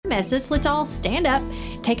message, let's all stand up,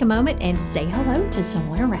 take a moment, and say hello to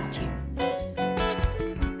someone around you.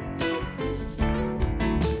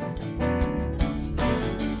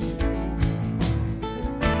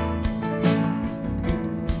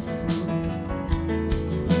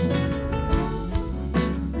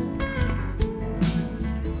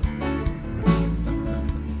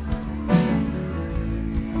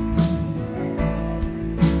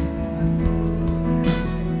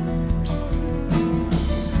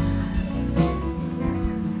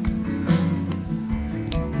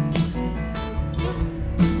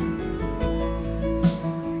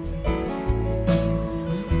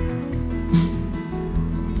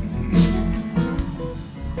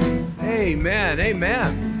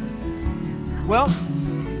 Amen. Well,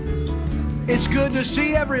 it's good to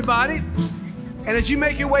see everybody. And as you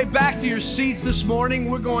make your way back to your seats this morning,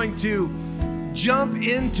 we're going to jump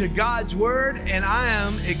into God's Word, and I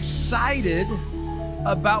am excited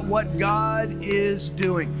about what God is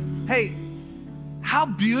doing. Hey, how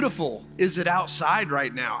beautiful is it outside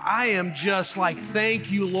right now? I am just like,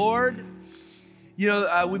 thank you, Lord. You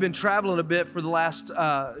know, we've been traveling a bit for the last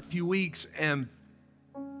few weeks, and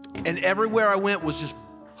everywhere I went was just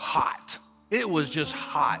hot. It was just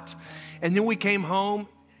hot. And then we came home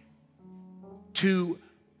to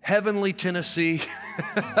heavenly Tennessee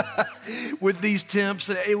with these temps.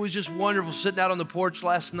 And it was just wonderful sitting out on the porch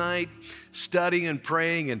last night, studying and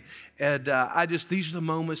praying. And these are the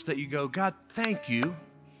moments that you go, God, thank you.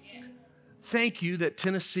 Thank you that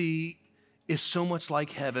Tennessee is so much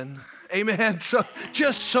like heaven. Amen. So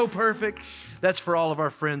just so perfect. That's for all of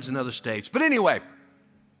our friends in other states. But anyway,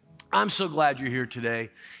 I'm so glad you're here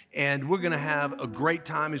today, and we're going to have a great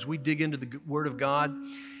time as we dig into the Word of God.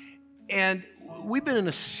 And we've been in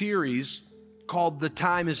a series called The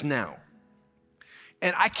Time Is Now.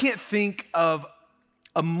 And I can't think of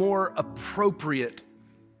a more appropriate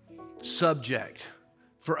subject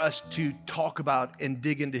for us to talk about and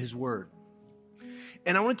dig into His Word.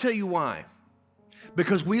 And I want to tell you why.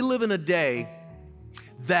 Because we live in a day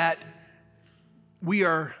that we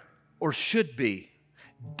are, or should be,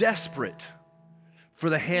 desperate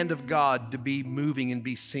for the hand of God to be moving and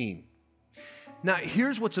be seen. Now,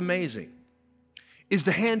 here's what's amazing, is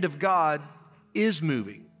the hand of God is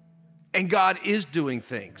moving, and God is doing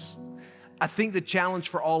things. I think the challenge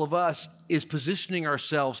for all of us is positioning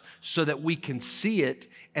ourselves so that we can see it,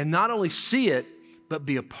 and not only see it, but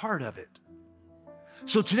be a part of it.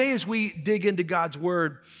 So today, as we dig into God's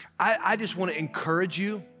Word, I just want to encourage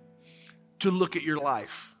you to look at your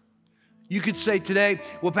life. You could say today,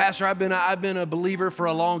 well, Pastor, I've been a believer for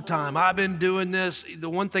a long time. I've been doing this. The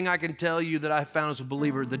one thing I can tell you that I found as a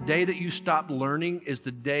believer, the day that you stop learning is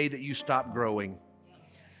the day that you stop growing.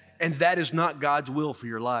 And that is not God's will for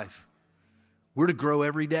your life. We're to grow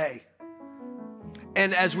every day.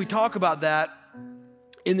 And as we talk about that,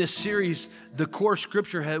 in this series, the core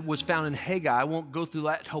scripture was found in Haggai. I won't go through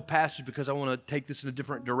that whole passage because I want to take this in a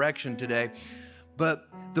different direction today. But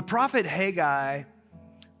the prophet Haggai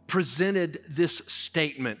presented this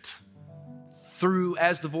statement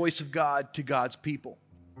as the voice of God to God's people.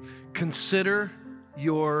 Consider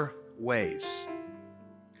your ways.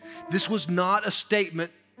 This was not a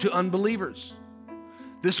statement to unbelievers.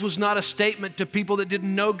 This was not a statement to people that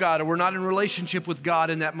didn't know God or were not in relationship with God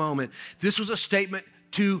in that moment. This was a statement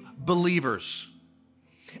to believers.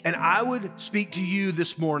 And I would speak to you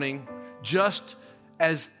this morning just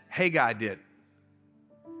as Haggai did.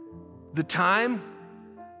 The time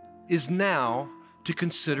is now to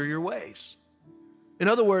consider your ways. In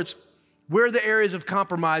other words, where are the areas of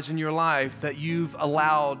compromise in your life that you've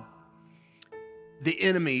allowed the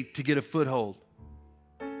enemy to get a foothold?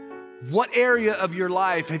 What area of your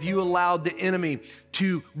life have you allowed the enemy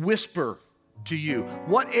to whisper to you?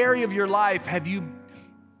 What area of your life have you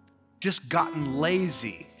just gotten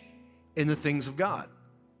lazy in the things of God?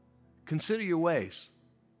 Consider your ways.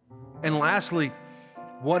 And lastly,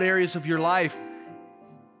 what areas of your life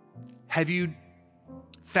have you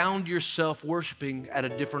found yourself worshiping at a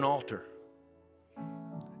different altar?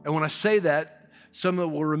 And when I say that, some of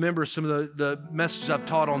you will remember some of the messages I've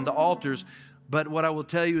taught on the altars, but what I will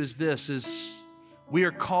tell you is this, is we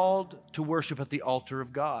are called to worship at the altar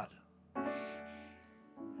of God.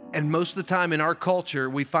 And most of the time in our culture,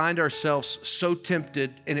 we find ourselves so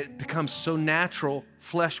tempted, and it becomes so natural,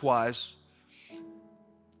 flesh-wise,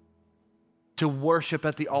 to worship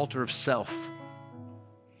at the altar of self.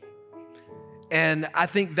 And I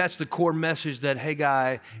think that's the core message that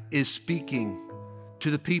Haggai is speaking to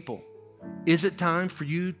the people. Is it time for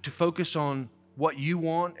you to focus on what you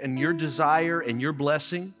want and your desire and your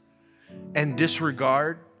blessing and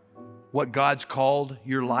disregard what God's called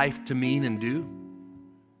your life to mean and do?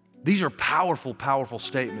 These are powerful, powerful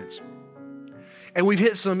statements. And we've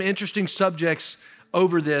hit some interesting subjects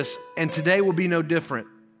over this, and today will be no different.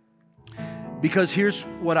 Because here's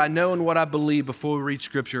what I know and what I believe before we read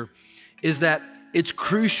Scripture, is that it's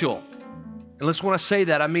crucial. And listen, when I say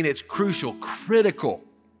that, I mean it's crucial, critical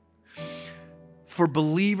for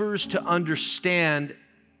believers to understand,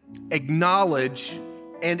 acknowledge,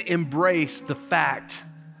 and embrace the fact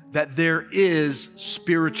that there is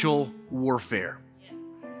spiritual warfare.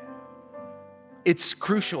 It's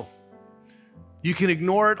crucial. You can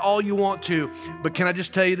ignore it all you want to, but can I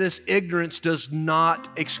just tell you this? Ignorance does not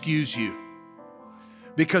excuse you.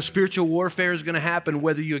 Because spiritual warfare is going to happen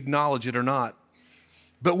whether you acknowledge it or not.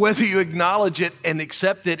 But whether you acknowledge it and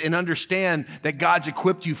accept it and understand that God's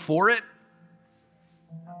equipped you for it,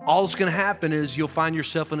 all that's going to happen is you'll find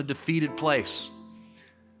yourself in a defeated place.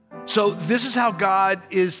 So this is how God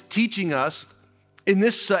is teaching us. In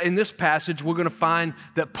this passage, we're going to find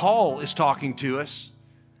that Paul is talking to us,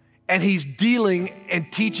 and he's dealing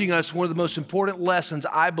and teaching us one of the most important lessons,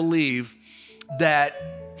 I believe, that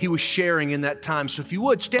he was sharing in that time. So if you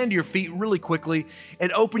would, stand to your feet really quickly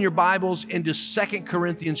and open your Bibles into 2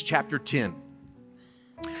 Corinthians chapter 10.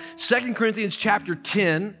 2 Corinthians chapter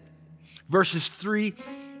 10, verses 3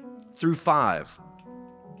 through 5.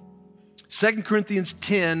 2 Corinthians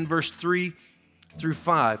 10, verse 3 through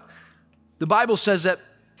 5. The Bible says that,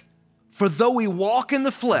 for though we walk in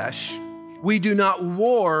the flesh, we do not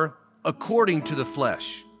war according to the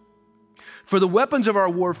flesh. For the weapons of our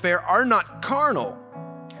warfare are not carnal,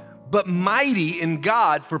 but mighty in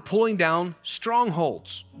God for pulling down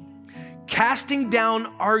strongholds, casting down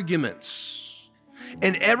arguments,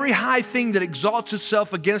 and every high thing that exalts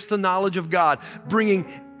itself against the knowledge of God,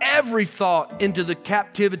 bringing every thought into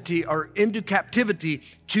captivity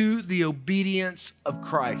to the obedience of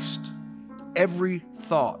Christ. Every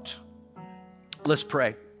thought. Let's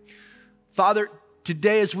pray. Father,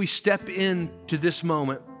 today as we step into this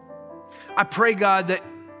moment, I pray, God, that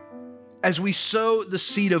as we sow the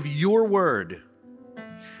seed of your word,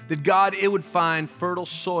 that God, it would find fertile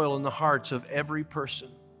soil in the hearts of every person.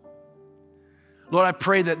 Lord, I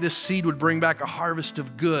pray that this seed would bring back a harvest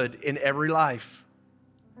of good in every life.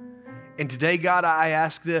 And today, God, I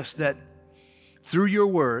ask this, that through your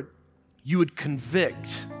word, you would convict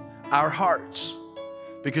our hearts,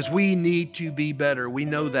 because we need to be better. We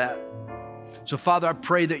know that. So, Father, I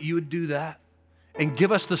pray that you would do that and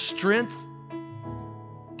give us the strength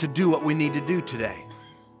to do what we need to do today.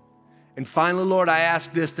 And finally, Lord, I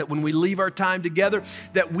ask this, that when we leave our time together,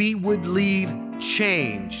 that we would leave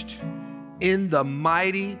changed in the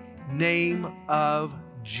mighty name of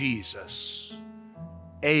Jesus.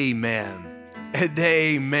 Amen and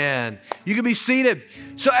amen. You can be seated.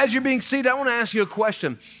 So as you're being seated, I want to ask you a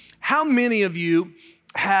question. How many of you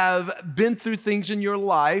have been through things in your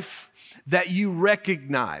life that you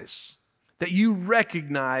recognize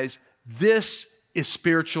this is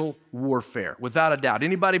spiritual warfare, without a doubt?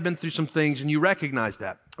 Anybody been through some things and you recognize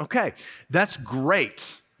that? Okay, that's great.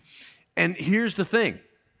 And here's the thing.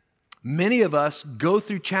 Many of us go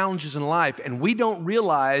through challenges in life and we don't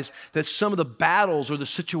realize that some of the battles or the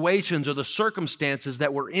situations or the circumstances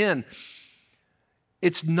that we're in,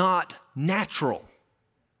 it's not natural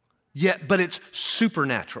yet, but it's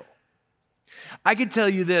supernatural. I can tell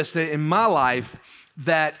you this, that in my life,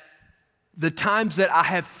 that the times that I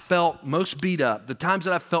have felt most beat up, the times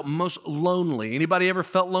that I felt most lonely. Anybody ever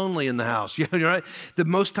felt lonely in the house? Yeah, you're right. The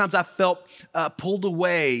most times I felt pulled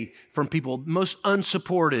away from people, most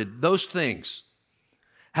unsupported, those things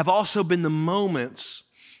have also been the moments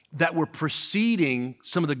that were preceding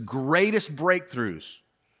some of the greatest breakthroughs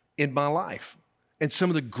in my life and some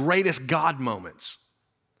of the greatest God moments.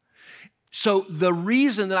 So the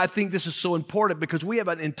reason that I think this is so important, because we have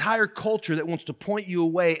an entire culture that wants to point you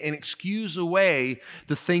away and excuse away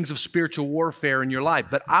the things of spiritual warfare in your life.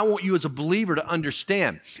 But I want you as a believer to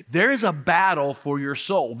understand there is a battle for your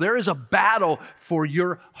soul. There is a battle for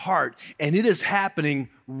your heart, and it is happening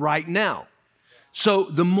right now. So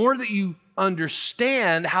the more that you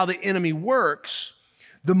understand how the enemy works,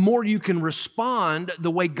 the more you can respond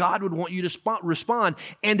the way God would want you to respond,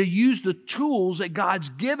 and to use the tools that God's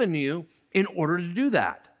given you in order to do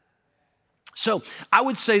that. So I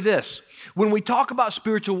would say this, when we talk about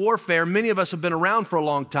spiritual warfare, many of us have been around for a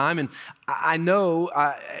long time, and I know,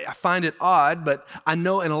 I find it odd, but I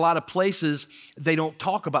know in a lot of places they don't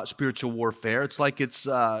talk about spiritual warfare. It's like it's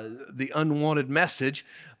the unwanted message,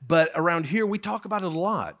 but around here we talk about it a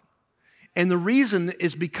lot. And the reason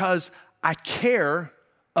is because I care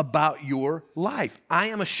about your life. I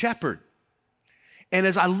am a shepherd. And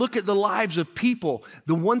as I look at the lives of people,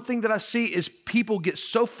 the one thing that I see is people get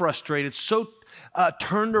so frustrated, so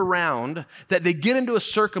turned around, that they get into a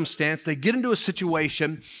circumstance, they get into a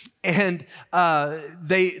situation, and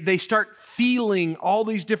they start feeling all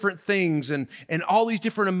these different things and all these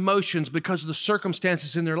different emotions because of the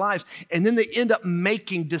circumstances in their lives. And then they end up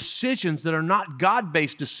making decisions that are not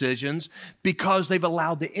God-based decisions because they've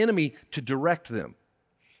allowed the enemy to direct them.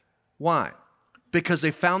 Why? Because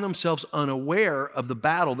they found themselves unaware of the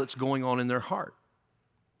battle that's going on in their heart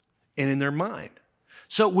and in their mind.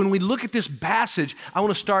 So when we look at this passage, I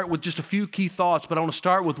want to start with just a few key thoughts, but I want to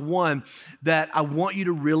start with one that I want you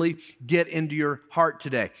to really get into your heart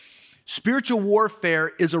today. Spiritual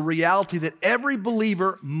warfare is a reality that every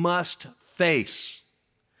believer must face.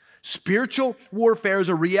 Spiritual warfare is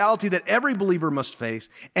a reality that every believer must face,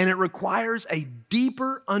 and it requires a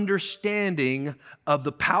deeper understanding of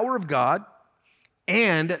the power of God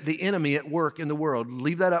and the enemy at work in the world.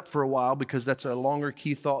 Leave that up for a while because that's a longer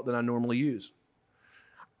key thought than I normally use.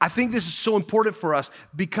 I think this is so important for us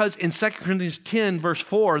because in 2 Corinthians 10, verse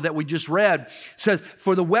 4 that we just read, says,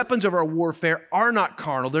 "For the weapons of our warfare are not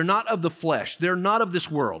carnal, they're not of the flesh, they're not of this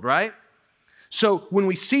world," right? So when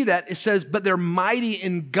we see that, it says, "But they're mighty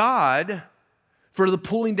in God for the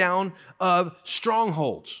pulling down of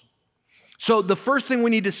strongholds." So the first thing we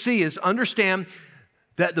need to see is understand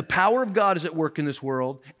that the power of God is at work in this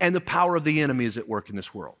world and the power of the enemy is at work in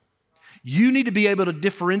this world. You need to be able to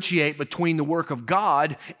differentiate between the work of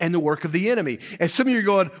God and the work of the enemy. And some of you are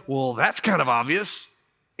going, well, that's kind of obvious.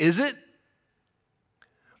 Is it?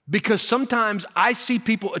 Because sometimes I see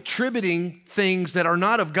people attributing things that are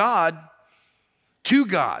not of God to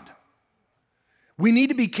God. We need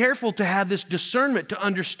to be careful to have this discernment to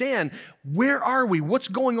understand where are we? What's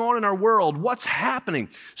going on in our world? What's happening?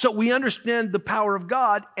 So we understand the power of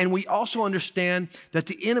God, and we also understand that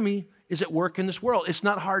the enemy is at work in this world. It's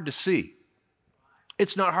not hard to see.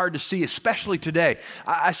 It's not hard to see, especially today.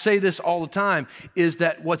 I say this all the time, is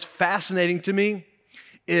that what's fascinating to me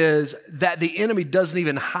is that the enemy doesn't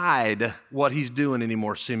even hide what he's doing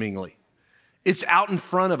anymore, seemingly. It's out in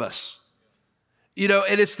front of us. You know,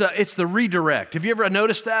 and it's the redirect. Have you ever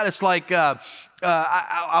noticed that? It's like,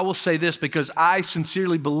 I will say this because I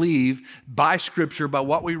sincerely believe by Scripture, by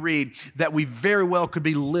what we read, that we very well could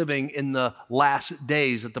be living in the last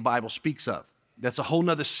days that the Bible speaks of. That's a whole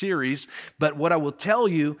nother series, but what I will tell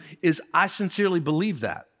you is I sincerely believe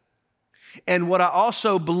that. And what I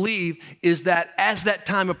also believe is that as that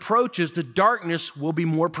time approaches, the darkness will be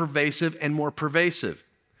more pervasive and more pervasive,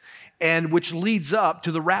 and which leads up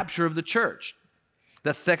to the rapture of the church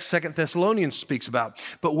that 2 Thessalonians speaks about.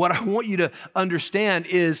 But what I want you to understand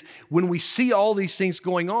is when we see all these things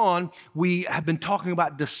going on, we have been talking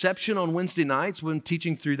about deception on Wednesday nights. We've been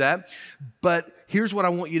teaching through that. But here's what I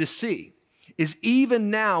want you to see, is even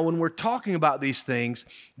now when we're talking about these things,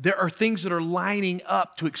 there are things that are lining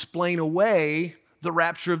up to explain away the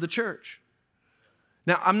rapture of the church.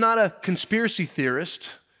 Now, I'm not a conspiracy theorist.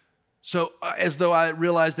 So as though I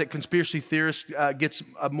realize that conspiracy theorist gets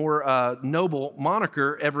a more noble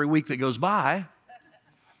moniker every week that goes by.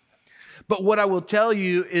 But what I will tell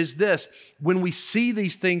you is this: when we see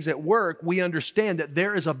these things at work, we understand that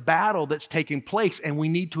there is a battle that's taking place, and we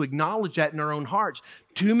need to acknowledge that in our own hearts.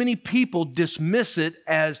 Too many people dismiss it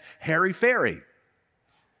as hairy-fairy.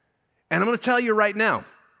 And I'm going to tell you right now,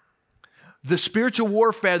 the spiritual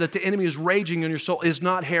warfare that the enemy is raging in your soul is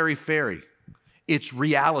not hairy-fairy. It's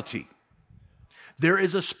reality. There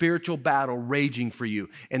is a spiritual battle raging for you.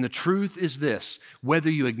 And the truth is this: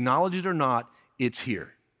 whether you acknowledge it or not, it's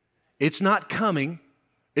here. It's not coming.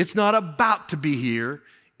 It's not about to be here.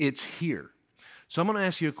 It's here. So I'm going to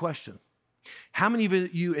ask you a question. How many of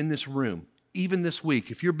you in this room, even this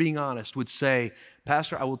week, if you're being honest, would say,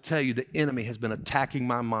 "Pastor, I will tell you the enemy has been attacking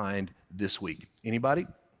my mind this week"? Anybody?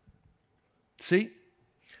 See?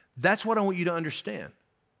 That's what I want you to understand.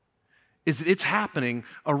 Is that it's happening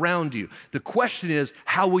around you. The question is,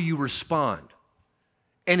 how will you respond?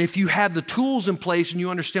 And if you have the tools in place and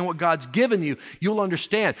you understand what God's given you, you'll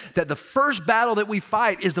understand that the first battle that we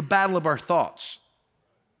fight is the battle of our thoughts.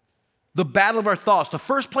 The battle of our thoughts. The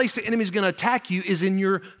first place the enemy is going to attack you is in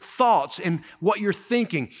your thoughts and what you're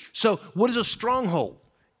thinking. So what is a stronghold?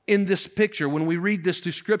 In this picture, when we read this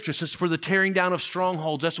through Scripture, it says for the tearing down of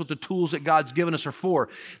strongholds. That's what the tools that God's given us are for.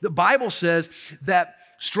 The Bible says that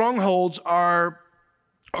strongholds are,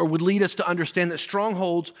 or would lead us to understand that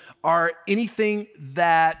strongholds are anything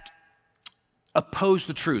that oppose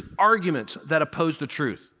the truth, arguments that oppose the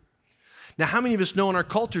truth. Now, how many of us know in our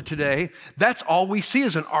culture today, that's all we see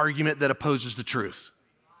is an argument that opposes the truth?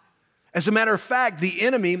 As a matter of fact, the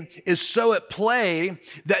enemy is so at play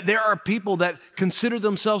that there are people that consider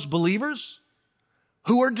themselves believers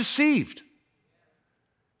who are deceived.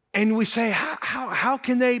 And we say, how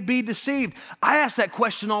can they be deceived? I ask that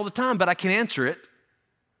question all the time, but I can answer it.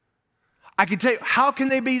 I can tell you, how can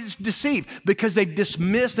they be deceived? Because they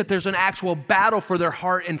dismiss that there's an actual battle for their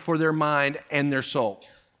heart and for their mind and their soul.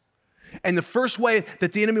 And the first way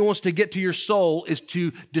that the enemy wants to get to your soul is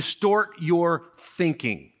to distort your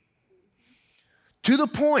thinking. To the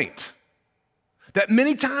point that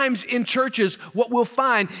many times in churches, what we'll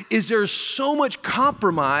find is there's so much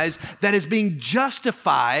compromise that is being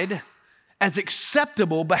justified as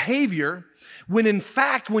acceptable behavior, when in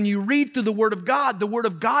fact, when you read through the Word of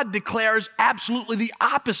God declares absolutely the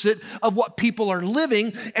opposite of what people are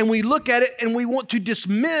living, and we look at it and we want to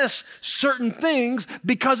dismiss certain things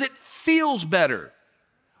because it feels better.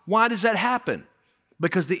 Why does that happen?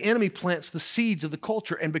 Because the enemy plants the seeds of the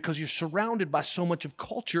culture, and because you're surrounded by so much of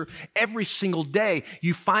culture, every single day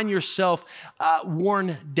you find yourself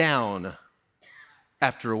worn down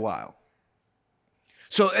after a while.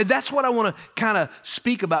 So that's what I want to kind of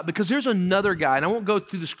speak about, because there's another guy, and I won't go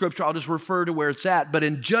through the scripture, I'll just refer to where it's at, but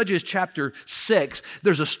in Judges chapter 6,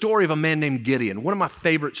 there's a story of a man named Gideon, one of my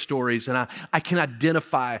favorite stories, and I can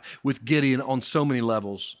identify with Gideon on so many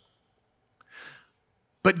levels.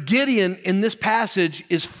 But Gideon, in this passage,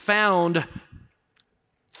 is found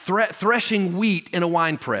threshing wheat in a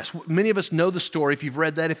wine press. Many of us know the story. If you've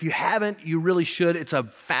read that, if you haven't, you really should. It's a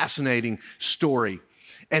fascinating story.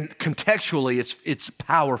 And contextually, it's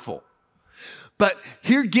powerful. But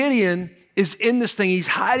here Gideon is in this thing. He's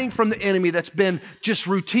hiding from the enemy that's been just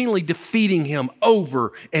routinely defeating him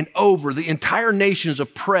over and over. The entire nation is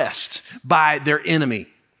oppressed by their enemy,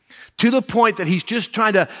 to the point that he's just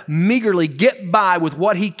trying to meagerly get by with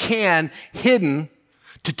what he can hidden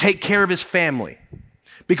to take care of his family.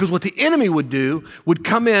 Because what the enemy would do would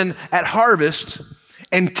come in at harvest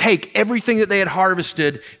and take everything that they had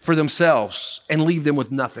harvested for themselves and leave them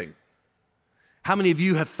with nothing. How many of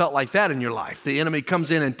you have felt like that in your life? The enemy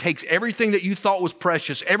comes in and takes everything that you thought was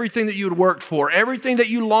precious, everything that you had worked for, everything that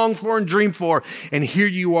you longed for and dreamed for, and here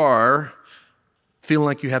you are feeling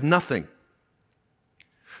like you have nothing.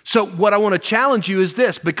 So what I want to challenge you is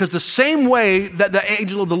this, because the same way that the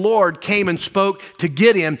angel of the Lord came and spoke to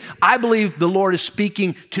Gideon, I believe the Lord is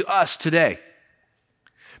speaking to us today.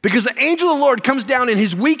 Because the angel of the Lord comes down in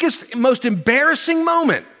his weakest, most embarrassing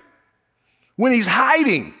moment when he's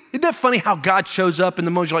hiding. Isn't that funny how God shows up in the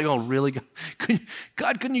moment? You're like, oh, really?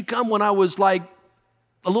 God, couldn't you come when I was like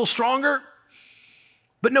a little stronger?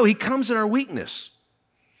 But no, he comes in our weakness.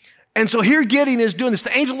 And so here Gideon is doing this.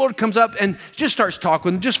 The angel of the Lord comes up and just starts talking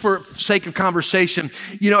with him, just for sake of conversation.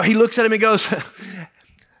 You know, he looks at him and goes,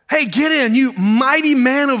 hey, Gideon, you mighty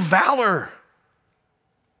man of valor.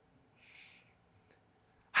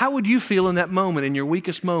 How would you feel in that moment, in your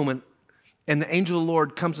weakest moment, and the angel of the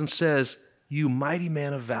Lord comes and says, you mighty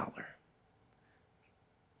man of valor?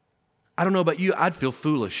 I don't know about you, I'd feel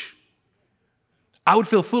foolish. I would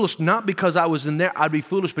feel foolish not because I was in there. I'd be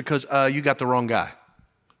foolish because you got the wrong guy.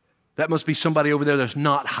 That must be somebody over there that's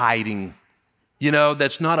not hiding,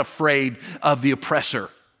 that's not afraid of the oppressor.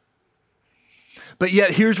 But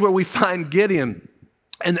yet here's where we find Gideon.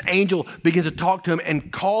 And the angel begins to talk to him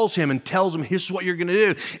and calls him and tells him, this is what you're going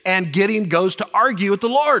to do. And Gideon goes to argue with the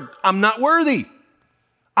Lord. I'm not worthy.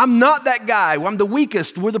 I'm not that guy. I'm the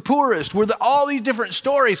weakest. We're the poorest. All these different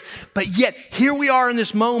stories. But yet here we are in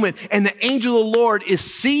this moment, and the angel of the Lord is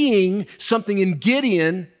seeing something in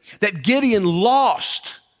Gideon that Gideon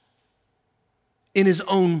lost in his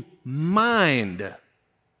own mind.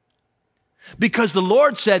 Because the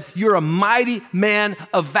Lord said, you're a mighty man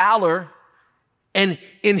of valor. And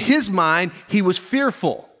in his mind, he was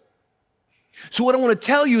fearful. So what I want to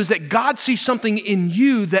tell you is that God sees something in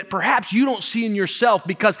you that perhaps you don't see in yourself,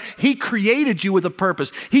 because he created you with a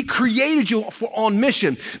purpose. He created you on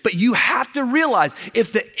mission. But you have to realize,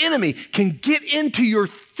 if the enemy can get into your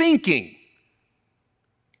thinking,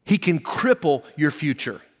 he can cripple your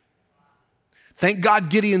future. Thank God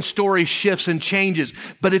Gideon's story shifts and changes,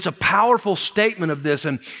 but it's a powerful statement of this.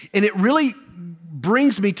 And it really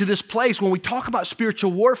brings me to this place when we talk about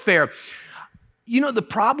spiritual warfare. The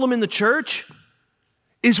problem in the church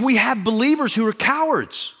is we have believers who are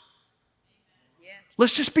cowards. Yeah.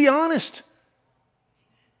 Let's just be honest.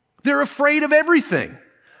 They're afraid of everything.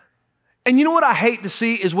 And you know what I hate to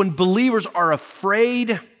see is when believers are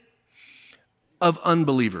afraid of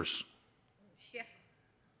unbelievers. Yeah.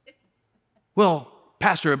 Well,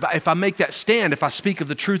 Pastor, if I make that stand, if I speak of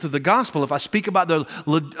the truth of the gospel, if I speak about the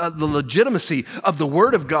legitimacy of the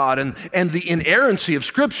Word of God and the inerrancy of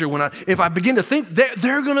Scripture, if I begin to think,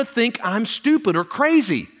 they're going to think I'm stupid or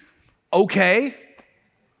crazy. Okay.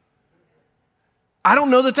 I don't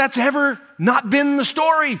know that that's ever not been the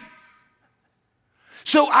story.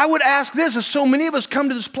 So I would ask this, as so many of us come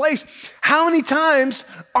to this place, how many times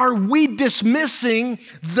are we dismissing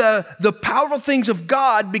the powerful things of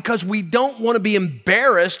God because we don't want to be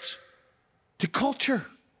embarrassed to culture?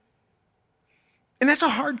 And that's a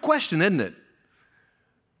hard question, isn't it?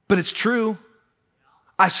 But it's true.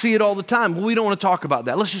 I see it all the time. Well, we don't want to talk about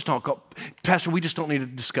that. Let's just talk. Pastor, we just don't need to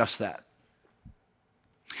discuss that.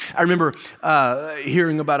 I remember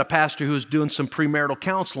hearing about a pastor who was doing some premarital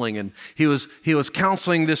counseling, and he was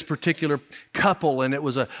counseling this particular couple, and it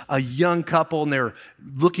was a young couple, and they were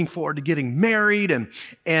looking forward to getting married,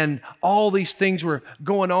 and all these things were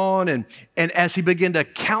going on, and as he began to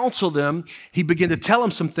counsel them, he began to tell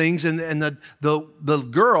them some things, and the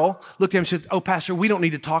girl looked at him and said, "Oh, Pastor, we don't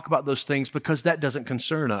need to talk about those things because that doesn't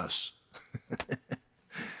concern us."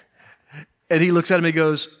 And he looks at him and he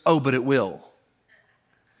goes, "Oh, but it will."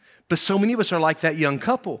 But so many of us are like that young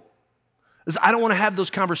couple. I don't want to have those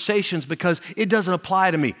conversations because it doesn't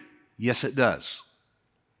apply to me. Yes, it does.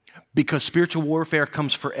 Because spiritual warfare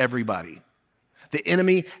comes for everybody. The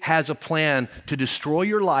enemy has a plan to destroy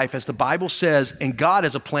your life, as the Bible says, and God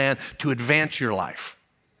has a plan to advance your life.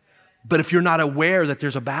 But if you're not aware that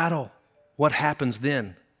there's a battle, what happens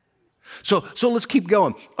then? So let's keep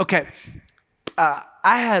going. Okay, I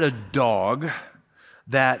had a dog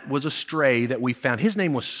that was a stray that we found. His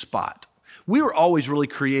name was Spot. We were always really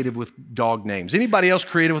creative with dog names. Anybody else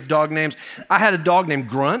creative with dog names? I had a dog named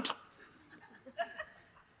Grunt.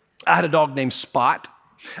 I had a dog named Spot.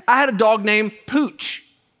 I had a dog named Pooch.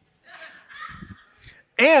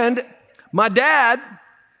 And my dad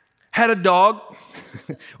had a dog.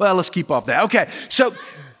 Well, let's keep off that. Okay, so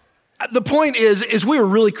the point is we were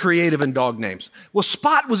really creative in dog names. Well,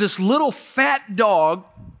 Spot was this little fat dog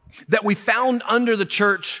that we found under the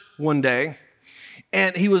church one day,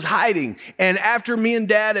 and he was hiding. And after me and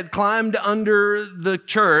Dad had climbed under the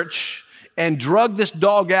church and drugged this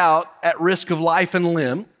dog out at risk of life and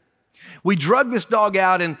limb, we drugged this dog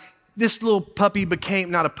out, and this little puppy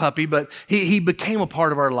became, not a puppy, but he became a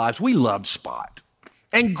part of our lives. We loved Spot.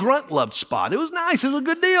 And Grunt loved Spot. It was nice. It was a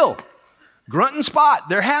good deal. Grunt and Spot,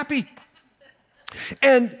 they're happy.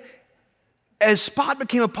 And as Spot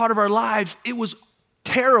became a part of our lives, it was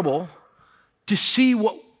terrible to see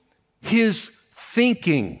what his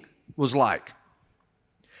thinking was like.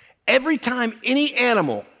 Every time any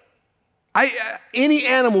animal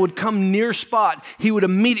would come near Spot, he would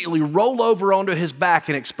immediately roll over onto his back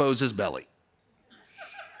and expose his belly.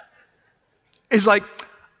 It's like,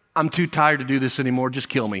 "I'm too tired to do this anymore, just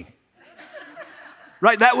kill me."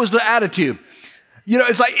 Right? That was the attitude.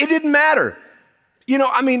 It's like, it didn't matter.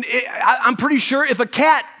 I'm pretty sure if a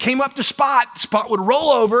cat came up to Spot would roll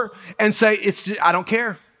over and say, "I don't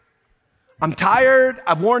care. I'm tired.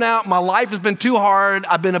 I've worn out. My life has been too hard.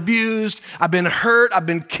 I've been abused. I've been hurt. I've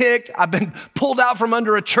been kicked. I've been pulled out from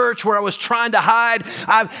under a church where I was trying to hide.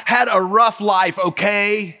 I've had a rough life,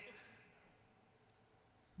 okay?"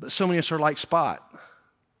 But so many of us are like Spot.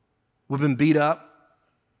 We've been beat up.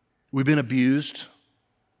 We've been abused.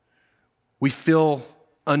 We feel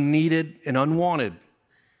unneeded and unwanted.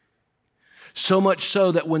 So much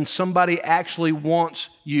so that when somebody actually wants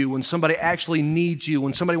you, when somebody actually needs you,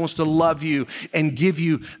 when somebody wants to love you and give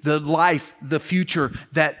you the life, the future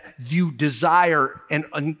that you desire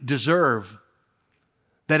and deserve,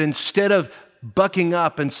 that instead of bucking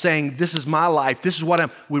up and saying, "This is my life, this is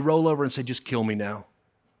what we roll over and say, "Just kill me now.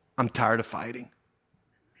 I'm tired of fighting."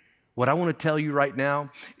 What I want to tell you right now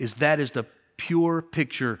is that is the pure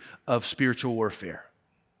picture of spiritual warfare.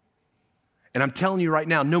 And I'm telling you right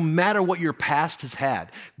now, no matter what your past has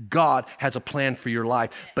had, God has a plan for your life.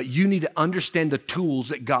 But you need to understand the tools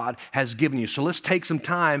that God has given you. So let's take some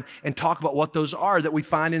time and talk about what those are that we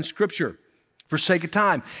find in Scripture. For sake of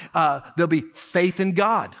time, there'll be faith in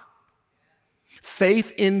God.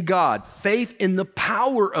 Faith in God. Faith in the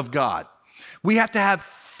power of God. We have to have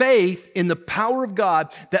faith in the power of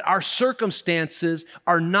God that our circumstances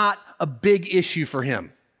are not a big issue for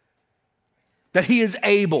Him. That He is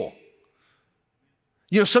able.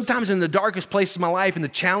 Sometimes in the darkest places of my life, in the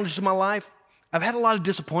challenges of my life, I've had a lot of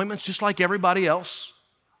disappointments just like everybody else.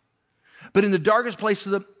 But in the darkest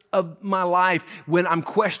places of my life, when I'm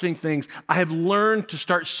questioning things, I have learned to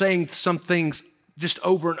start saying some things just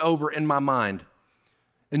over and over in my mind.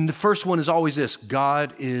 And the first one is always this: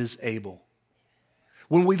 God is able.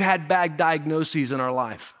 When we've had bad diagnoses in our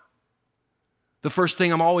life, the first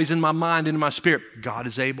thing I'm always in my mind and in my spirit, God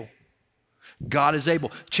is able. God is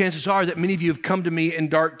able. Chances are that many of you have come to me in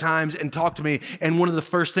dark times and talked to me, and one of the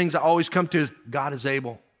first things I always come to is, God is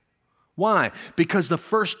able. Why? Because the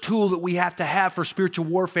first tool that we have to have for spiritual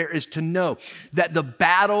warfare is to know that the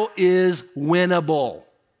battle is winnable.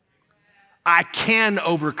 I can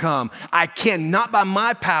overcome. I can, not by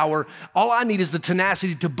my power. All I need is the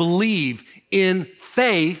tenacity to believe in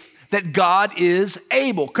faith that God is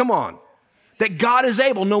able. Come on. That God is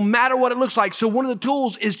able, no matter what it looks like. So one of the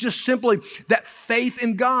tools is just simply that faith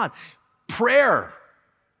in God. Prayer.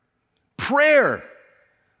 Prayer.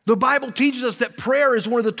 The Bible teaches us that prayer is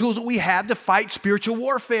one of the tools that we have to fight spiritual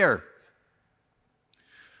warfare.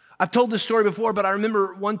 I've told this story before, but I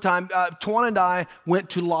remember one time, Tawana and I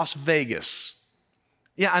went to Las Vegas.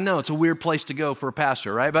 Yeah, I know, it's a weird place to go for a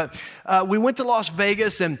pastor, right? But we went to Las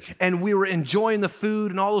Vegas, and we were enjoying the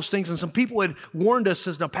food and all those things, and some people had warned us,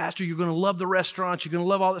 says, now, Pastor, you're going to love the restaurants, you're going to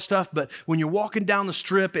love all that stuff, but when you're walking down the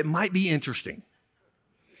strip, it might be interesting.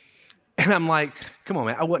 And I'm like, come on,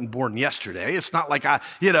 man, I wasn't born yesterday. It's not like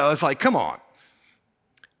it's like, come on.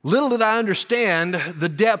 Little did I understand the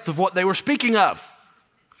depth of what they were speaking of.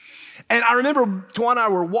 And I remember Tawana and I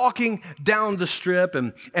were walking down the strip,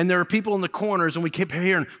 and there are people in the corners, and we kept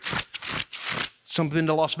hearing, some been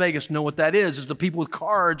to Las Vegas know what that is the people with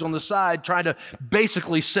cards on the side trying to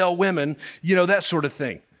basically sell women, that sort of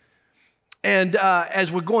thing. And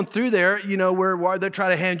as we're going through there, where they try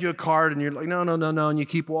to hand you a card, and you're like, no, and you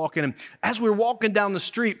keep walking. And as we were walking down the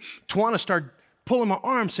street, Tawana started pulling my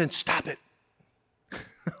arm, saying, stop it.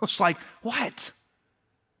 I was like, what?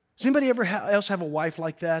 Does anybody else have a wife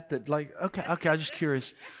like that? Okay, I'm just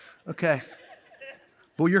curious. Okay.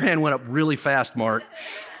 Well, your hand went up really fast, Mark.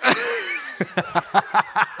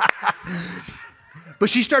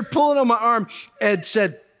 But she started pulling on my arm and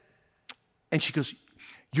she goes,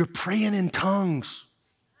 you're praying in tongues.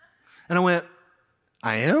 And I went,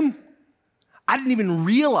 I am? I didn't even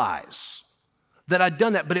realize that I'd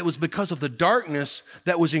done that, but it was because of the darkness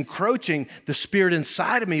that was encroaching. The spirit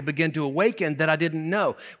inside of me began to awaken that I didn't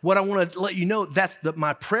know. What I want to let you know, that's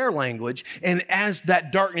my prayer language. And as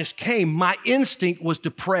that darkness came, my instinct was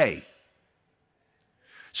to pray.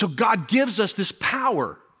 So God gives us this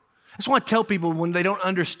power. That's why I tell people when they don't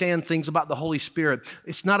understand things about the Holy Spirit,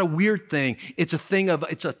 it's not a weird thing. It's a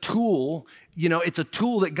tool. It's a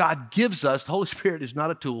tool that God gives us. The Holy Spirit is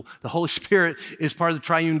not a tool. The Holy Spirit is part of the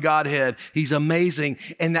triune Godhead. He's amazing.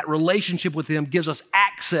 And that relationship with Him gives us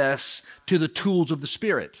access to the tools of the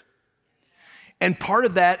Spirit. And part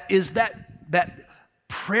of that is that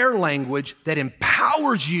prayer language that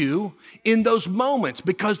empowers you in those moments,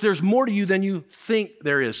 because there's more to you than you think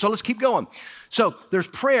there is. So let's keep going. So there's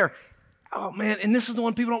prayer. Oh man, and this is the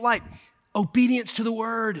one people don't like. Obedience to the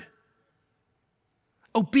word.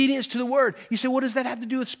 Obedience to the word. You say, what does that have to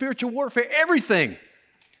do with spiritual warfare? Everything.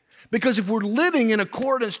 Because if we're living in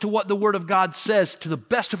accordance to what the Word of God says to the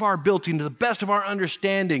best of our ability and to the best of our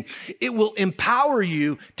understanding, it will empower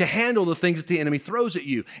you to handle the things that the enemy throws at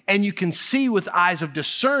you. And you can see with eyes of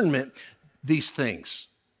discernment these things.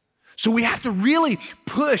 So we have to really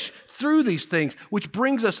push through these things, which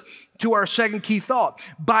brings us to our second key thought.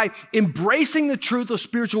 By embracing the truth of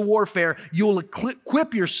spiritual warfare, you will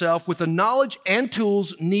equip yourself with the knowledge and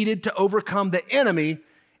tools needed to overcome the enemy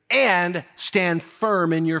and stand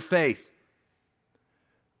firm in your faith.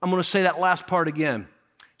 I'm going to say that last part again.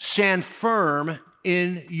 Stand firm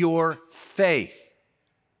in your faith.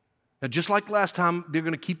 Now, just like last time, they're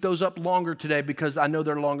going to keep those up longer today because I know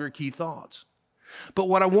they're longer key thoughts. But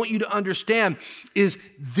what I want you to understand is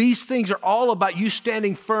these things are all about you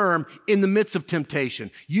standing firm in the midst of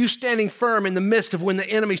temptation. You standing firm in the midst of when the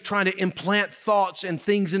enemy's trying to implant thoughts and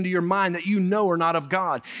things into your mind that you know are not of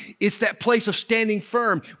God. It's that place of standing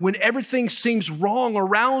firm when everything seems wrong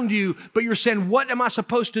around you, but you're saying, what am I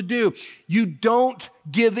supposed to do? You don't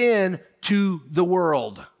give in to the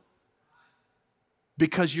world.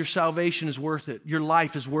 Because your salvation is worth it. Your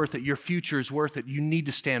life is worth it. Your future is worth it. You need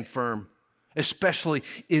to stand firm. Especially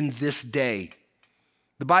in this day.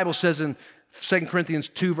 The Bible says in 2 Corinthians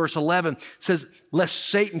 2 verse 11, says, lest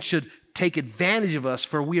Satan should take advantage of us,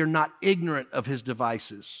 for we are not ignorant of his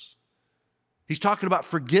devices. He's talking about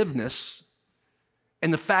forgiveness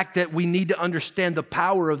and the fact that we need to understand the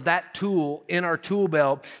power of that tool in our tool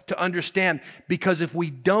belt to understand, because if we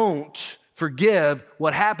don't forgive,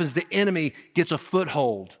 what happens, the enemy gets a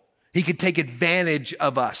foothold. He could take advantage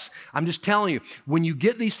of us. I'm just telling you, when you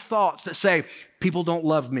get these thoughts that say, people don't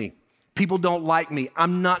love me, people don't like me,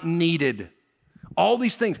 I'm not needed, all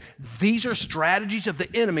these things, these are strategies of the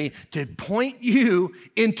enemy to point you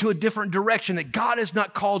into a different direction that God has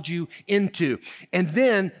not called you into. And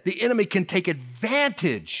then the enemy can take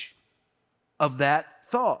advantage of that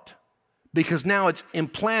thought because now it's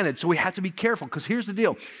implanted. So we have to be careful, because here's the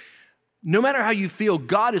deal. No matter how you feel,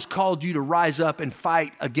 God has called you to rise up and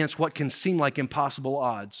fight against what can seem like impossible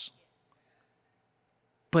odds.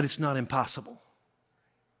 But it's not impossible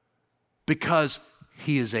because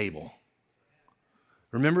He is able.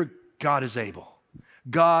 Remember, God is able.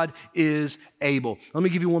 God is able. Let me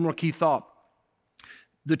give you one more key thought.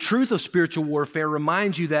 The truth of spiritual warfare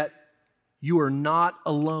reminds you that you are not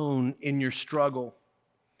alone in your struggle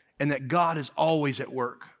and that God is always at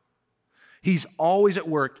work. He's always at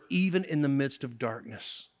work, even in the midst of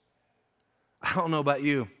darkness. I don't know about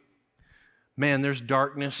you. Man, there's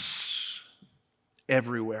darkness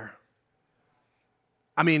everywhere.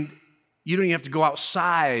 I mean, you don't even have to go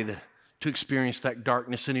outside to experience that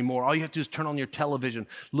darkness anymore. All you have to do is turn on your television,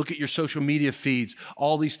 look at your social media feeds,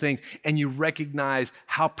 all these things, and you recognize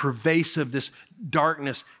how pervasive this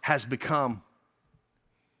darkness has become.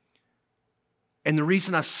 And the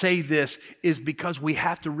reason I say this is because we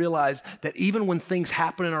have to realize that even when things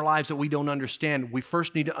happen in our lives that we don't understand, we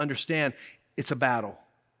first need to understand it's a battle.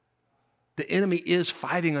 The enemy is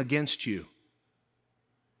fighting against you.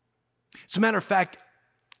 As a matter of fact,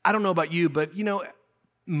 I don't know about you, but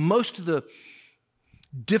most of the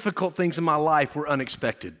difficult things in my life were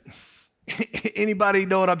unexpected. Anybody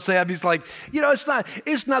know what I'm saying? I'm just like,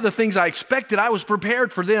 it's not the things I expected. I was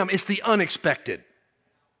prepared for them. It's the unexpected.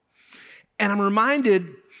 And I'm reminded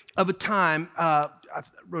of a time, I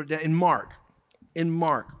wrote it down in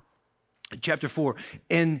Mark chapter 4.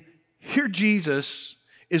 And here Jesus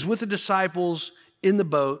is with the disciples in the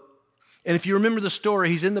boat. And if you remember the story,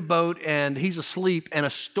 he's in the boat and he's asleep and a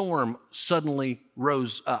storm suddenly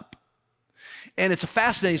rose up. And it's a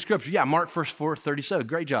fascinating scripture. Yeah, Mark 4:37,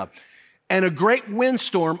 great job. And a great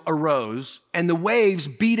windstorm arose and the waves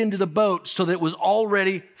beat into the boat so that it was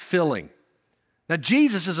already filling. Now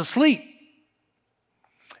Jesus is asleep.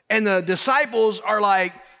 And the disciples are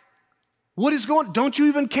like, what is going on? Don't you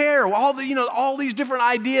even care? All these different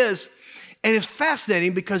ideas. And it's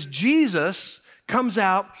fascinating because Jesus comes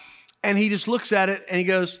out and he just looks at it and he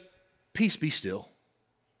goes, peace, be still.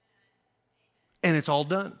 And it's all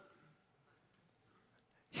done.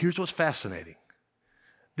 Here's what's fascinating.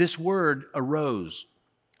 This word arose.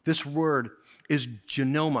 This word is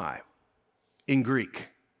genomai in Greek.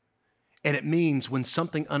 And it means when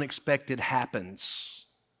something unexpected happens.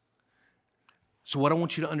 So what I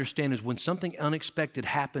want you to understand is when something unexpected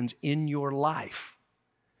happens in your life,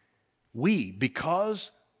 we,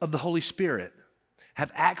 because of the Holy Spirit,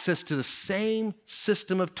 have access to the same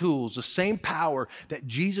system of tools, the same power that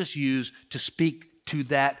Jesus used to speak to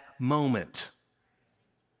that moment.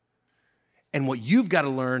 And what you've got to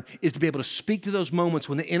learn is to be able to speak to those moments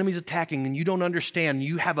when the enemy's attacking and you don't understand,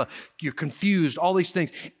 you're confused, all these things,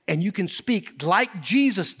 and you can speak like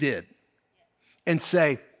Jesus did and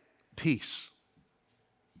say, peace,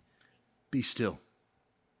 be still.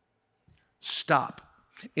 Stop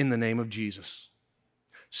in the name of Jesus.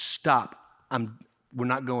 Stop. We're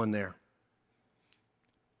not going there.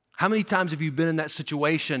 How many times have you been in that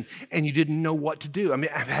situation and you didn't know what to do? I mean,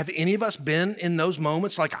 have any of us been in those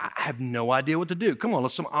moments like, I have no idea what to do? Come on,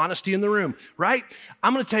 let's some honesty in the room, right?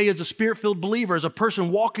 I'm going to tell you as a Spirit-filled believer, as a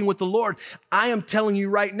person walking with the Lord, I am telling you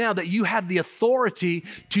right now that you have the authority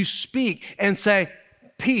to speak and say,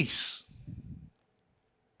 peace,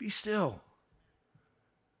 be still.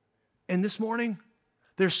 And this morning,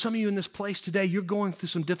 there's some of you in this place today, you're going through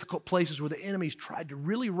some difficult places where the enemy's tried to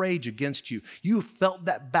really rage against you. You have felt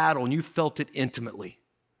that battle and you felt it intimately.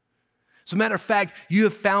 As a matter of fact, you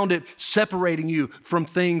have found it separating you from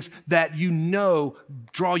things that you know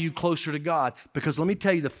draw you closer to God. Because let me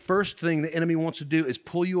tell you, the first thing the enemy wants to do is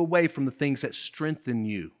pull you away from the things that strengthen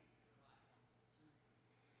you.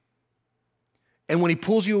 And when he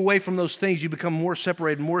pulls you away from those things, you become more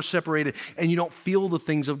separated, and you don't feel the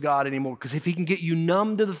things of God anymore. Because if he can get you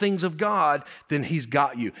numb to the things of God, then he's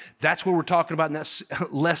got you. That's what we're talking about, and that's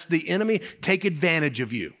lest the enemy take advantage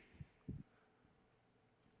of you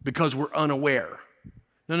because we're unaware.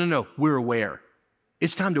 No, we're aware.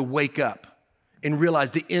 It's time to wake up and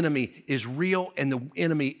realize the enemy is real and the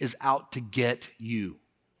enemy is out to get you.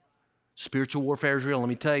 Spiritual warfare is real. Let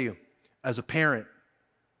me tell you, as a parent,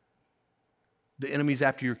 the enemy's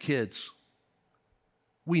after your kids.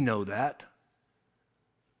 We know that.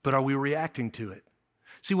 But are we reacting to it?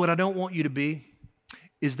 See, what I don't want you to be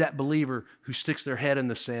is that believer who sticks their head in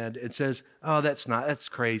the sand and says, oh, that's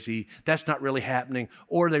crazy. That's not really happening.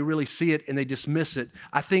 Or they really see it and they dismiss it.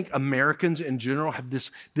 I think Americans in general have this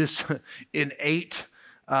innate,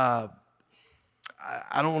 I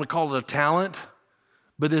don't want to call it a talent,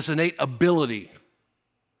 but this innate ability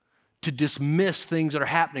to dismiss things that are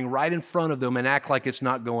happening right in front of them and act like it's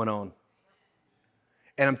not going on.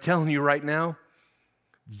 And I'm telling you right now,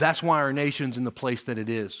 that's why our nation's in the place that it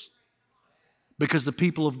is. Because the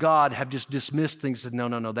people of God have just dismissed things and said,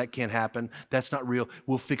 no, that can't happen. That's not real.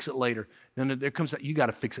 We'll fix it later. No, there comes that. You got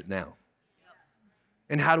to fix it now.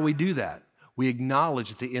 And how do we do that? we acknowledge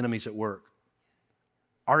that the enemy's at work.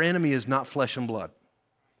 Our enemy is not flesh and blood.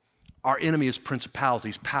 Our enemy is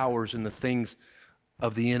principalities, powers, and the things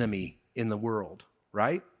of the enemy in the world,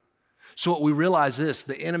 right? So what we realize is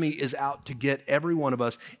the enemy is out to get every one of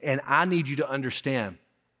us, and I need you to understand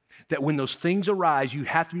that when those things arise, you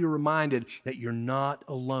have to be reminded that you're not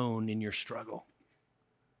alone in your struggle.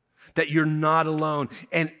 That you're not alone,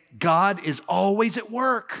 and God is always at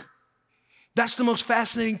work. That's the most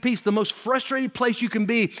fascinating piece. The most frustrating place you can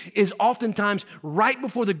be is oftentimes right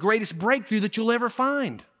before the greatest breakthrough that you'll ever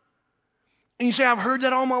find. And you say, I've heard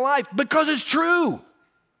that all my life, because it's true.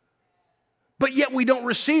 But yet we don't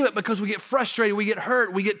receive it because we get frustrated, we get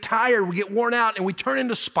hurt, we get tired, we get worn out, and we turn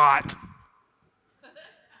into Spot.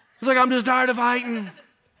 It's like, I'm just tired of fighting.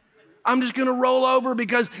 I'm just going to roll over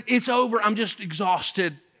because it's over. I'm just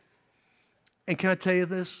exhausted. And can I tell you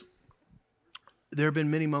this? There have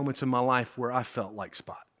been many moments in my life where I felt like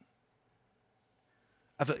Spot.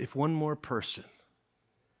 I thought, if one more person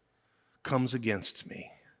comes against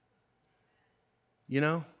me,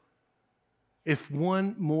 if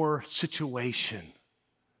one more situation,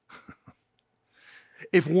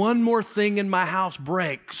 if one more thing in my house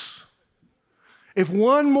breaks, if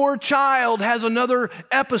one more child has another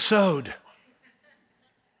episode,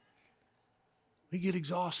 we get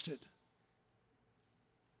exhausted.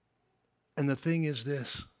 And the thing is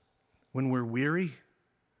this, when we're weary,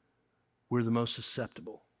 we're the most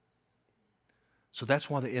susceptible. So that's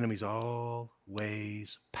why the enemy's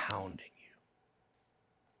always pounding you.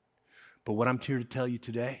 But what I'm here to tell you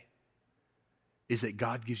today is that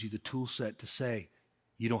God gives you the tool set to say,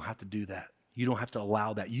 you don't have to do that. You don't have to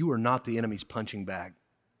allow that. You are not the enemy's punching bag.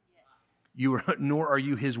 Nor are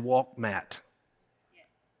you his walk mat.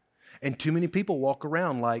 And too many people walk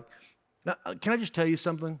around like, now, can I just tell you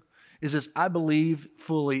something? Is this, I believe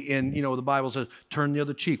fully in, the Bible says, turn the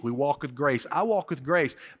other cheek. We walk with grace. I walk with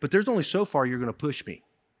grace, but there's only so far you're going to push me.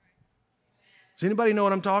 Does anybody know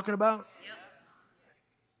what I'm talking about? Yep.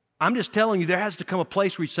 I'm just telling you, there has to come a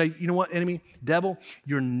place where you say, you know what, enemy, devil,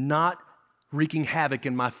 you're not wreaking havoc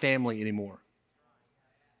in my family anymore.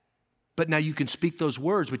 But now you can speak those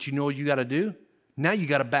words, but you know what you got to do? Now you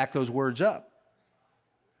got to back those words up.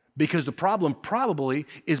 Because the problem probably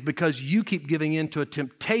is because you keep giving in to a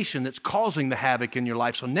temptation that's causing the havoc in your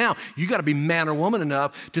life. So now you got to be man or woman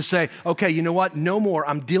enough to say, okay, you know what? No more.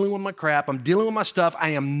 I'm dealing with my crap. I'm dealing with my stuff.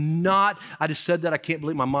 I just said that. I can't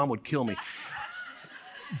believe my mom would kill me.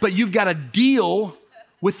 But you've got to deal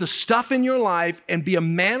with the stuff in your life and be a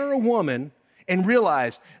man or a woman and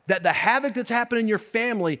realize that the havoc that's happening in your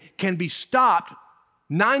family can be stopped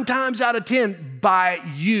 9 times out of 10 by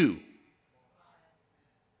you.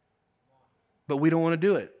 But we don't want to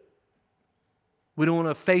do it. We don't want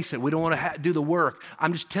to face it. We don't want to do the work.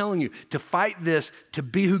 I'm just telling you, to fight this, to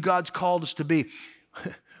be who God's called us to be,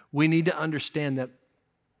 we need to understand that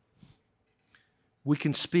we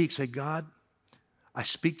can say, God, I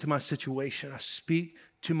speak to my situation. I speak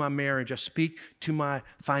to my marriage. I speak to my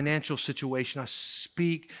financial situation. I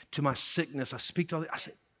speak to my sickness. I speak to all that. I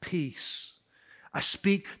say, peace. I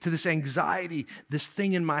speak to this anxiety, this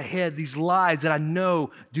thing in my head, these lies that I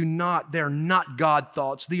know they're not God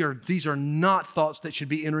thoughts. These are not thoughts that should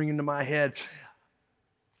be entering into my head.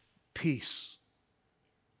 Peace.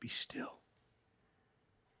 Be still.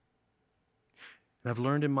 And I've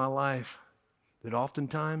learned in my life that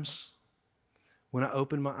oftentimes when I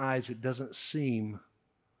open my eyes, it doesn't seem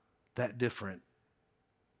that different.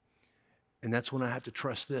 And that's when I have to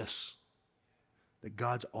trust this, that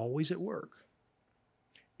God's always at work,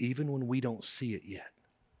 even when we don't see it yet.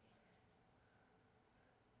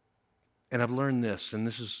 And I've learned this, and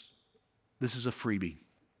this is a freebie.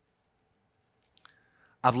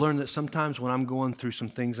 I've learned that sometimes when I'm going through some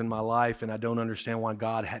things in my life and I don't understand why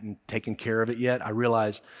God hadn't taken care of it yet, I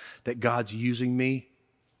realize that God's using me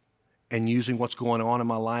and using what's going on in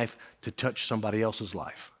my life to touch somebody else's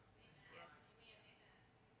life.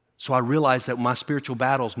 So I realize that my spiritual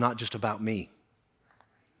battle is not just about me.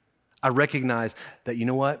 I recognize that, you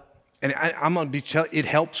know what? And I'm going to be, it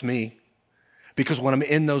helps me because when I'm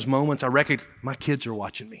in those moments, I recognize my kids are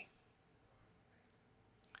watching me.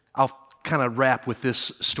 I'll kind of wrap with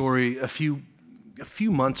this story. A few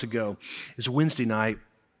months ago, it was a Wednesday night,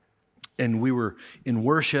 and we were in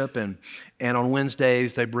worship, and on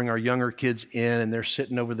Wednesdays, they bring our younger kids in, and they're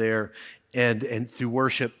sitting over there and through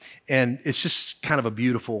worship, and it's just kind of a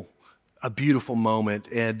beautiful moment.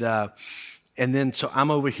 And then, so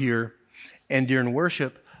I'm over here, and during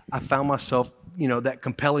worship, I found myself, that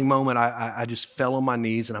compelling moment, I just fell on my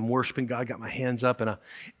knees, and I'm worshiping God, got my hands up, and I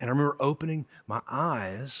remember opening my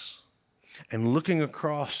eyes and looking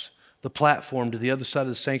across the platform to the other side of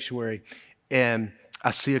the sanctuary, and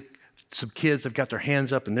I see some kids have got their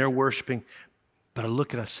hands up and they're worshiping, but I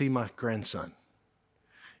look and I see my grandson,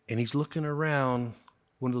 and he's looking around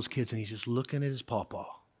one of those kids, and he's just looking at his pawpaw.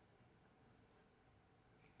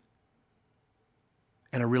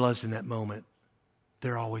 And I realized in that moment,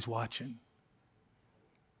 they're always watching.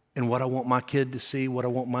 And what I want my kid to see, what I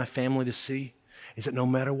want my family to see, is that no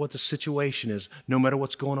matter what the situation is, no matter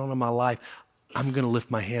what's going on in my life, I'm going to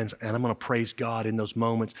lift my hands and I'm going to praise God in those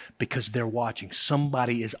moments because they're watching.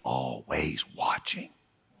 Somebody is always watching.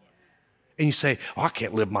 And you say, oh, I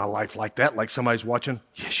can't live my life like that, like somebody's watching.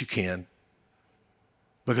 Yes, you can.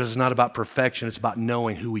 Because it's not about perfection, it's about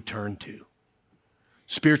knowing who we turn to.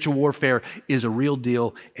 Spiritual warfare is a real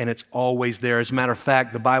deal, and it's always there. As a matter of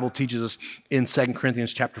fact, the Bible teaches us in 2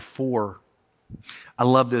 Corinthians chapter 4. I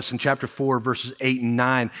love this. In chapter 4, verses 8 and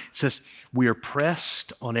 9, it says, we are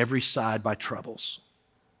pressed on every side by troubles,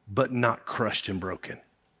 but not crushed and broken.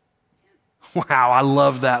 Wow, I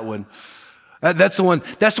love that one. That's the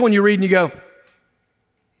one you read and you go,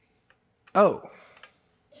 oh,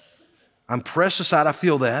 I'm pressed aside, I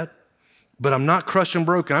feel that, but I'm not crushed and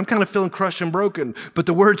broken. I'm kind of feeling crushed and broken. But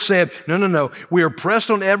the word said, no. We are pressed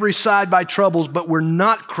on every side by troubles, but we're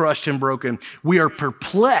not crushed and broken. We are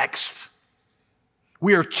perplexed.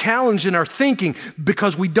 We are challenged in our thinking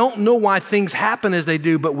because we don't know why things happen as they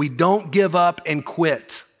do, but we don't give up and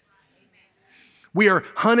quit. We are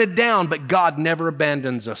hunted down, but God never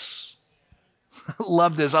abandons us. I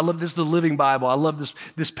love this. I love this, the Living Bible. I love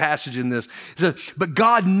this passage in this. It says, but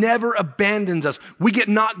God never abandons us. We get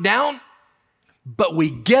knocked down, but we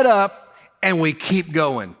get up and we keep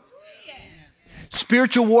going.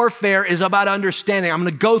 Spiritual warfare is about understanding. I'm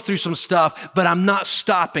going to go through some stuff, but I'm not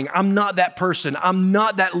stopping. I'm not that person. I'm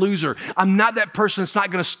not that loser. I'm not that person that's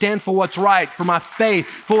not going to stand for what's right, for my faith,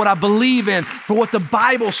 for what I believe in, for what the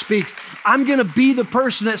Bible speaks. I'm going to be the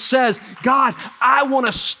person that says, God, I want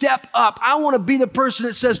to step up. I want to be the person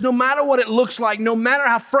that says, no matter what it looks like, no matter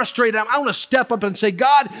how frustrated I want to step up and say,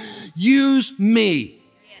 God, use me.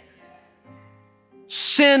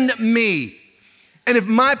 Send me. And if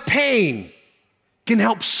my pain can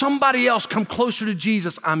help somebody else come closer to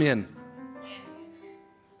Jesus, I'm in.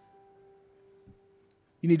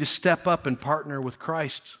 You need to step up and partner with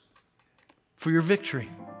Christ for your victory.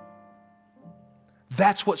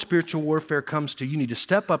 That's what spiritual warfare comes to. You need to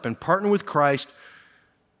step up and partner with Christ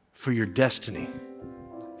for your destiny,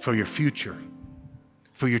 for your future,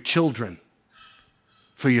 for your children,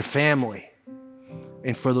 for your family,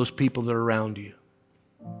 and for those people that are around you.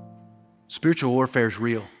 Spiritual warfare is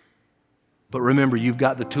real. But remember, you've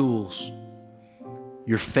got the tools.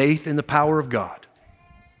 Your faith in the power of God,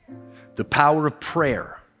 the power of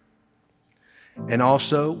prayer, and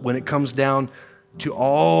also when it comes down to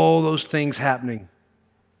all those things happening,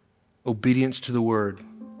 obedience to the Word.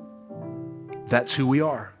 That's who we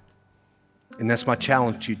are. And that's my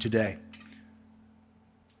challenge to you today.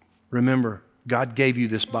 Remember, God gave you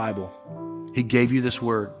this Bible. He gave you this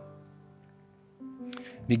Word.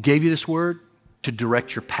 And He gave you this Word to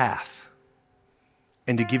direct your path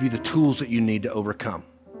and to give you the tools that you need to overcome.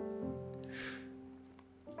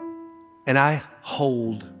 And I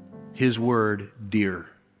hold His Word dear.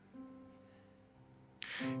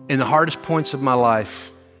 In the hardest points of my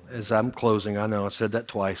life, as I'm closing, I know I said that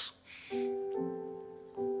twice.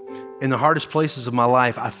 In the hardest places of my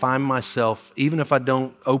life, I find myself, even if I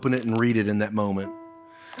don't open it and read it in that moment,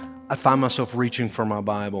 I find myself reaching for my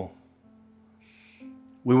Bible.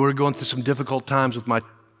 We were going through some difficult times with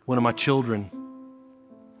one of my children.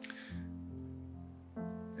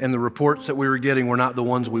 And the reports that we were getting were not the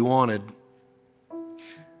ones we wanted.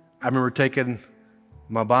 I remember taking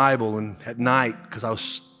my Bible and at night, because I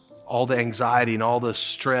was all the anxiety and all the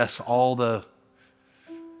stress, all the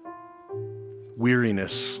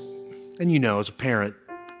weariness. And you know, as a parent,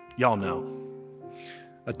 y'all know.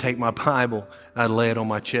 I'd take my Bible and I'd lay it on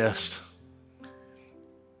my chest.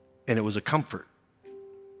 And it was a comfort.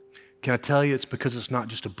 Can I tell you, it's because it's not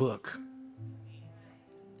just a book.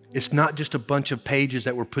 It's not just a bunch of pages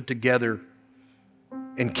that were put together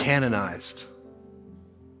and canonized.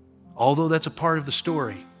 Although that's a part of the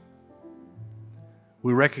story,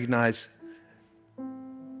 we recognize,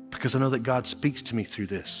 because I know that God speaks to me through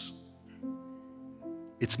this.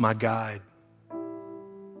 It's my guide.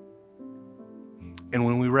 And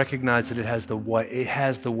when we recognize that it has the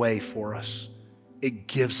way for us, it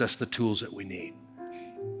gives us the tools that we need.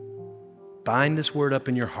 Bind this word up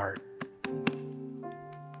in your heart.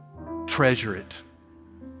 Treasure it.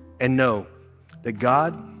 And know that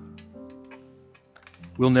God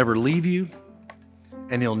will never leave you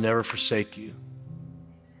and He'll never forsake you.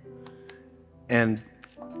 And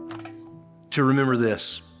to remember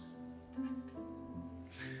this,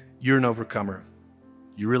 You're an overcomer.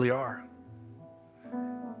 You really are.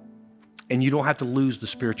 And you don't have to lose the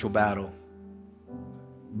spiritual battle.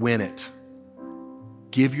 Win it.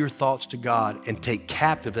 Give your thoughts to God and take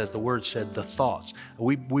captive, as the word said, the thoughts.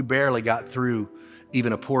 We barely got through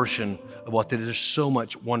even a portion of what there's so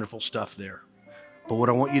much wonderful stuff there. But what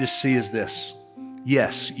I want you to see is this.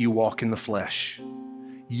 Yes, you walk in the flesh.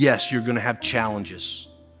 Yes, you're going to have challenges.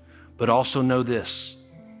 But also know this,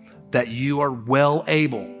 that you are well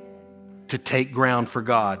able to take ground for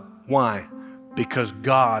God. Why? Because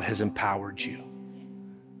God has empowered you.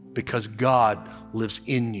 Because God lives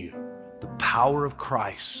in you. The power of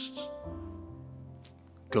Christ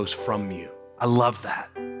goes from you. I love that.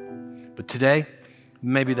 But today,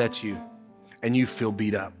 maybe that's you, and you feel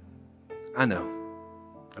beat up. I know.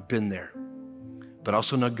 I've been there. But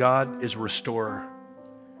also know God is a restorer,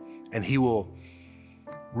 and He will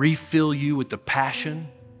refill you with the passion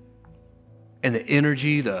and the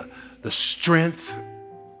energy, the strength,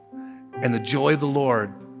 and the joy of the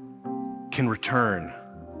Lord can return.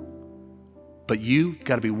 But you've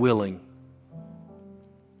got to be willing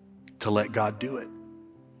to let God do it.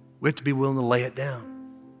 We have to be willing to lay it down.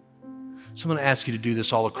 So I'm going to ask you to do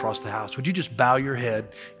this all across the house. Would you just bow your head,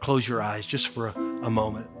 close your eyes just for a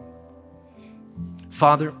moment?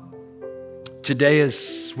 Father, today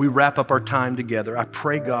as we wrap up our time together, I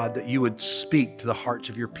pray, God, that you would speak to the hearts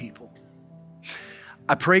of your people.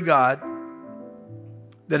 I pray, God,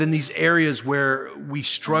 that in these areas where we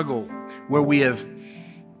struggle, where we have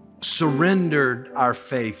surrendered our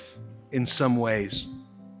faith in some ways,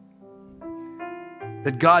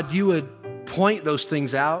 that God, you would point those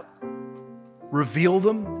things out, reveal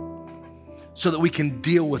them, so that we can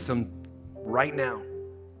deal with them right now.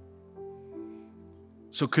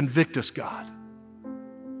 So convict us, God.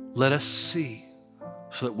 Let us see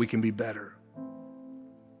so that we can be better.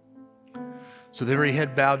 So with every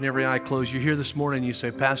head bowed and every eye closed, you're here this morning and you say,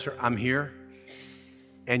 Pastor, I'm here.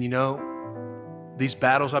 And you know, these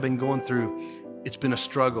battles I've been going through, it's been a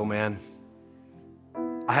struggle, man.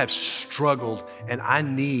 I have struggled and I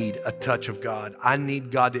need a touch of God. I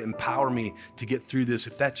need God to empower me to get through this.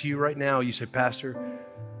 If that's you right now, you say, Pastor,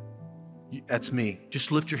 that's me.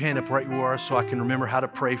 Just lift your hand up right where you are so I can remember how to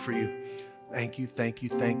pray for you. Thank you, thank you,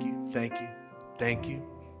 thank you, thank you, thank you,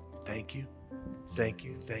 thank you, thank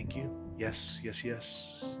you, thank you. Yes, yes,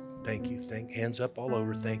 yes. Thank you. Hands up all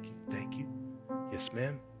over. Thank you, thank you. Yes,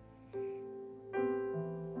 ma'am.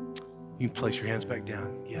 You can place your hands back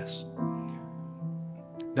down. Yes.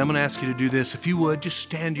 Now I'm going to ask you to do this. If you would, just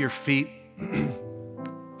stand to your feet.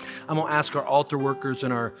 I'm going to ask our altar workers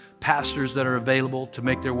and our pastors that are available to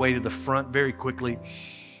make their way to the front very quickly.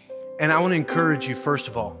 And I want to encourage you, first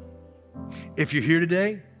of all, if you're here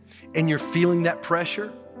today and you're feeling that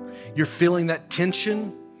pressure, you're feeling that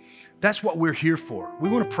tension, that's what we're here for. We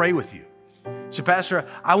want to pray with you. So, Pastor,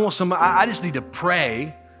 I just need to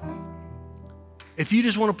pray. If you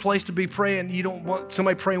just want a place to be praying, you don't want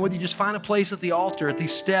somebody praying with you, just find a place at the altar, at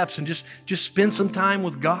these steps, and just spend some time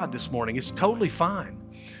with God this morning. It's totally fine.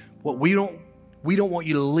 What we don't want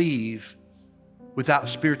you to leave without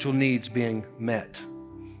spiritual needs being met.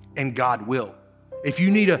 And God will. If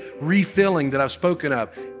you need a refilling that I've spoken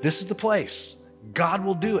of, this is the place. God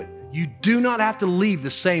will do it. You do not have to leave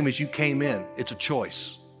the same as you came in. It's a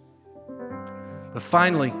choice. But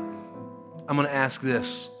finally, I'm going to ask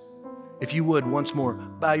this. If you would, once more,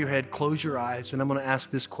 bow your head, close your eyes, and I'm going to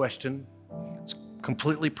ask this question. It's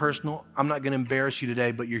completely personal. I'm not going to embarrass you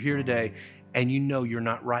today, but you're here today, and you know you're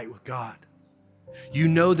not right with God. You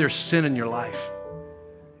know there's sin in your life.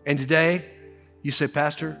 And today, you say,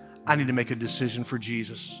 Pastor, I need to make a decision for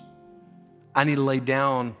Jesus. I need to lay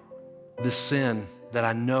down this sin that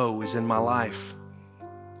I know is in my life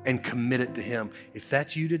and commit it to Him. If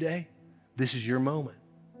that's you today, this is your moment.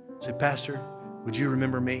 Say, Pastor, would you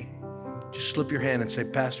remember me? Just slip your hand and say,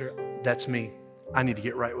 Pastor, that's me. I need to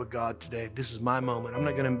get right with God today. This is my moment. I'm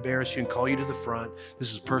not going to embarrass you and call you to the front.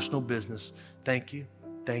 This is personal business. Thank you.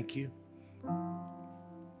 Thank you.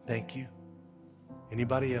 Thank you.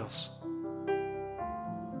 Anybody else?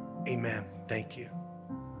 Amen. Thank you.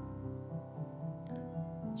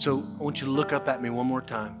 So I want you to look up at me one more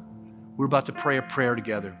time. We're about to pray a prayer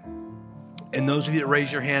together. And those of you that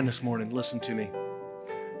raise your hand this morning, listen to me.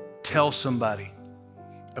 Tell somebody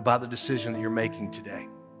about the decision that you're making today.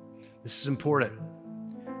 This is important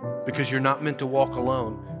because you're not meant to walk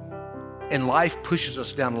alone. And life pushes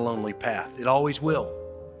us down a lonely path. It always will.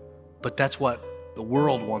 But that's what the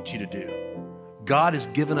world wants you to do. God has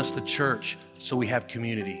given us the church so we have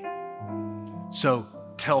community. So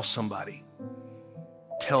tell somebody.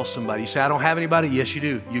 tell somebody. You say, I don't have anybody. Yes, you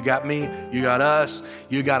do. You got me. You got us.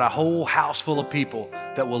 You got a whole house full of people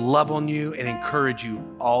that will love on you and encourage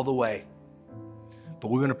you all the way. But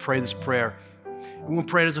we're going to pray this prayer. We're going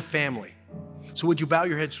to pray it as a family. So would you bow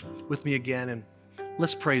your heads with me again, and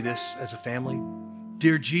let's pray this as a family.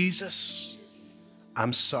 Dear Jesus,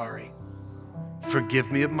 I'm sorry.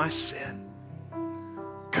 Forgive me of my sin.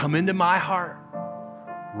 Come into my heart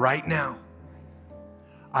right now.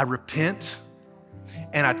 I repent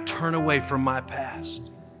and I turn away from my past.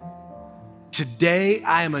 Today,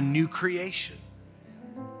 I am a new creation.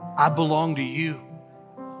 I belong to you.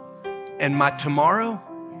 And my tomorrow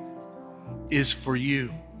is for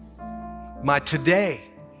you. My today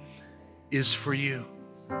is for you.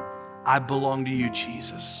 I belong to you,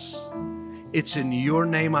 Jesus. It's in your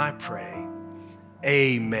name I pray.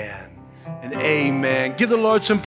 Amen and amen. Give the Lord some